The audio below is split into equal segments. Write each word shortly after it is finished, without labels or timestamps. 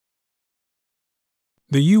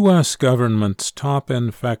The U.S. government's top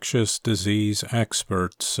infectious disease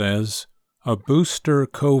expert says a booster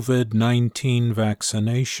COVID-19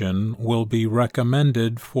 vaccination will be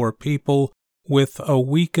recommended for people with a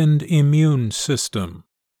weakened immune system.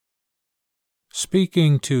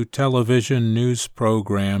 Speaking to television news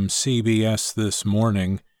program CBS This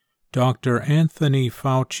Morning, Dr. Anthony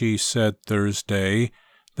Fauci said Thursday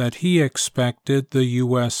that he expected the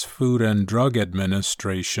U.S. Food and Drug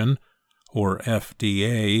Administration, or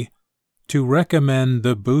FDA, to recommend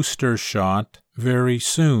the booster shot very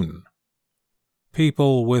soon.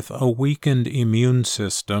 People with a weakened immune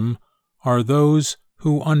system are those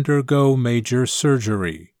who undergo major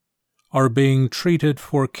surgery, are being treated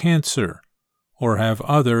for cancer, or have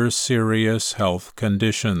other serious health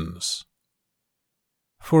conditions.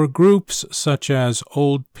 For groups such as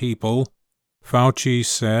old people, Fauci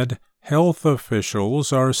said health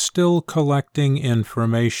officials are still collecting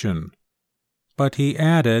information, but he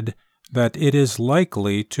added that it is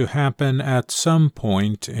likely to happen at some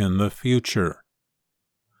point in the future.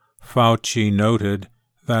 Fauci noted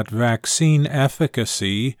that vaccine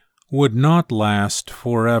efficacy would not last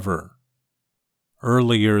forever.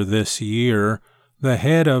 Earlier this year, the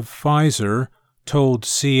head of Pfizer told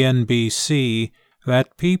CNBC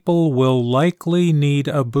that people will likely need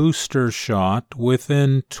a booster shot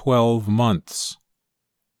within 12 months.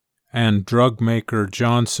 And drug maker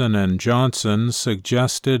Johnson & Johnson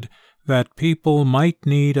suggested that people might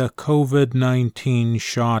need a COVID-19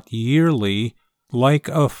 shot yearly like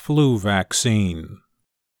a flu vaccine.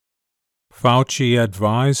 Fauci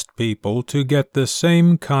advised people to get the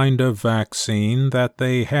same kind of vaccine that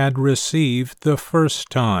they had received the first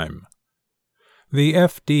time. The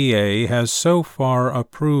FDA has so far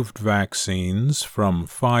approved vaccines from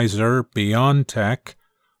Pfizer, BioNTech,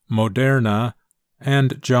 Moderna,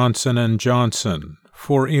 and Johnson & Johnson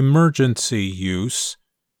for emergency use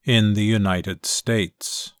in the United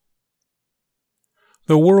States.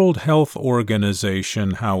 The World Health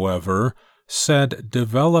Organization, however, said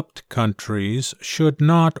developed countries should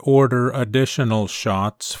not order additional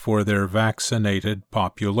shots for their vaccinated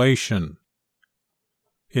population.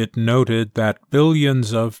 It noted that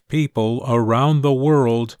billions of people around the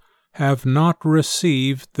world have not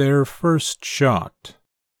received their first shot.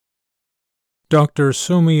 Dr.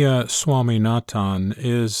 Soumya Swaminathan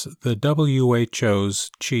is the WHO's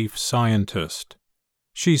chief scientist.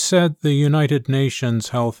 She said the United Nations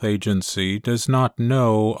Health Agency does not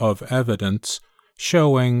know of evidence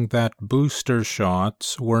showing that booster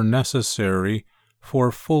shots were necessary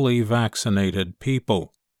for fully vaccinated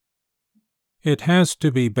people. It has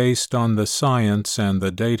to be based on the science and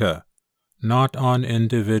the data, not on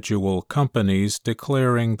individual companies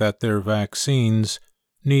declaring that their vaccines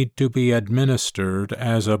need to be administered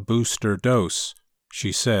as a booster dose,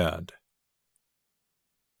 she said.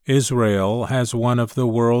 Israel has one of the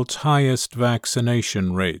world's highest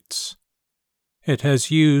vaccination rates. It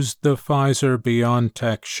has used the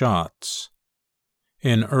Pfizer-BioNTech shots.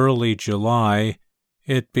 In early July,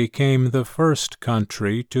 it became the first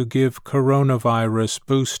country to give coronavirus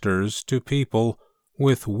boosters to people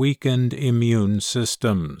with weakened immune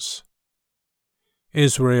systems.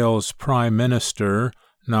 Israel's Prime Minister,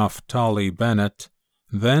 Naftali Bennett,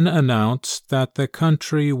 then announced that the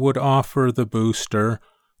country would offer the booster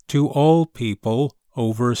to all people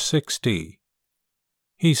over 60.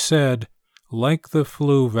 He said, like the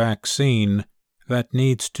flu vaccine that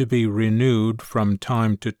needs to be renewed from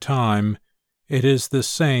time to time, it is the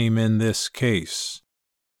same in this case.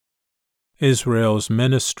 Israel's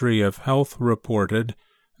Ministry of Health reported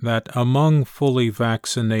that among fully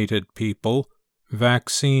vaccinated people,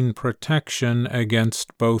 vaccine protection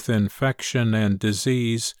against both infection and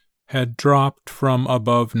disease had dropped from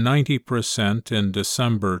above 90% in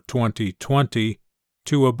December 2020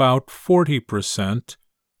 to about 40%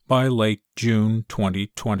 by late June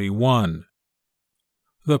 2021.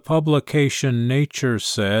 The publication Nature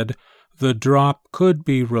said the drop could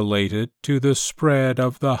be related to the spread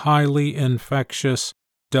of the highly infectious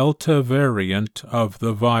Delta variant of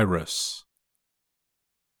the virus.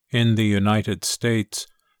 In the United States,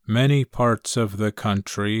 many parts of the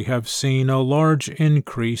country have seen a large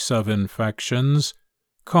increase of infections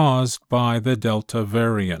caused by the Delta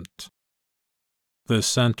variant. The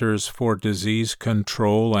Centers for Disease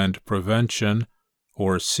Control and Prevention,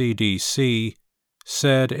 or CDC,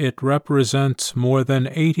 said it represents more than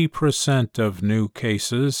 80% of new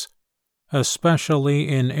cases, especially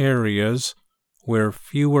in areas where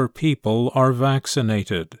fewer people are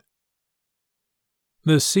vaccinated.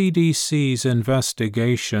 The CDC's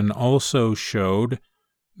investigation also showed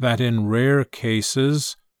that in rare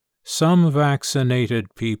cases, some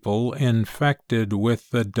vaccinated people infected with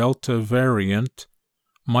the Delta variant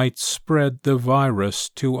might spread the virus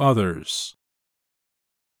to others.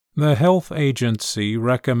 The health agency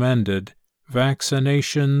recommended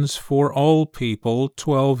vaccinations for all people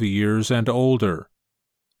 12 years and older,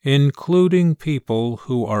 including people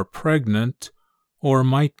who are pregnant or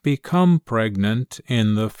might become pregnant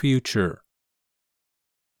in the future.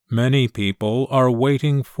 Many people are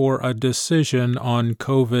waiting for a decision on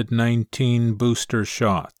COVID-19 booster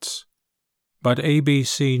shots, but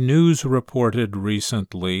ABC News reported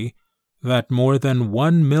recently that more than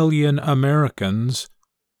 1 million Americans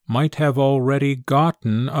might have already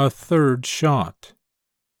gotten a third shot.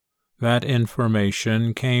 That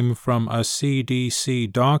information came from a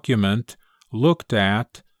CDC document looked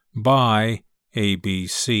at by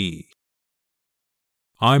ABC.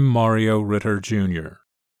 I'm Mario Ritter, Jr.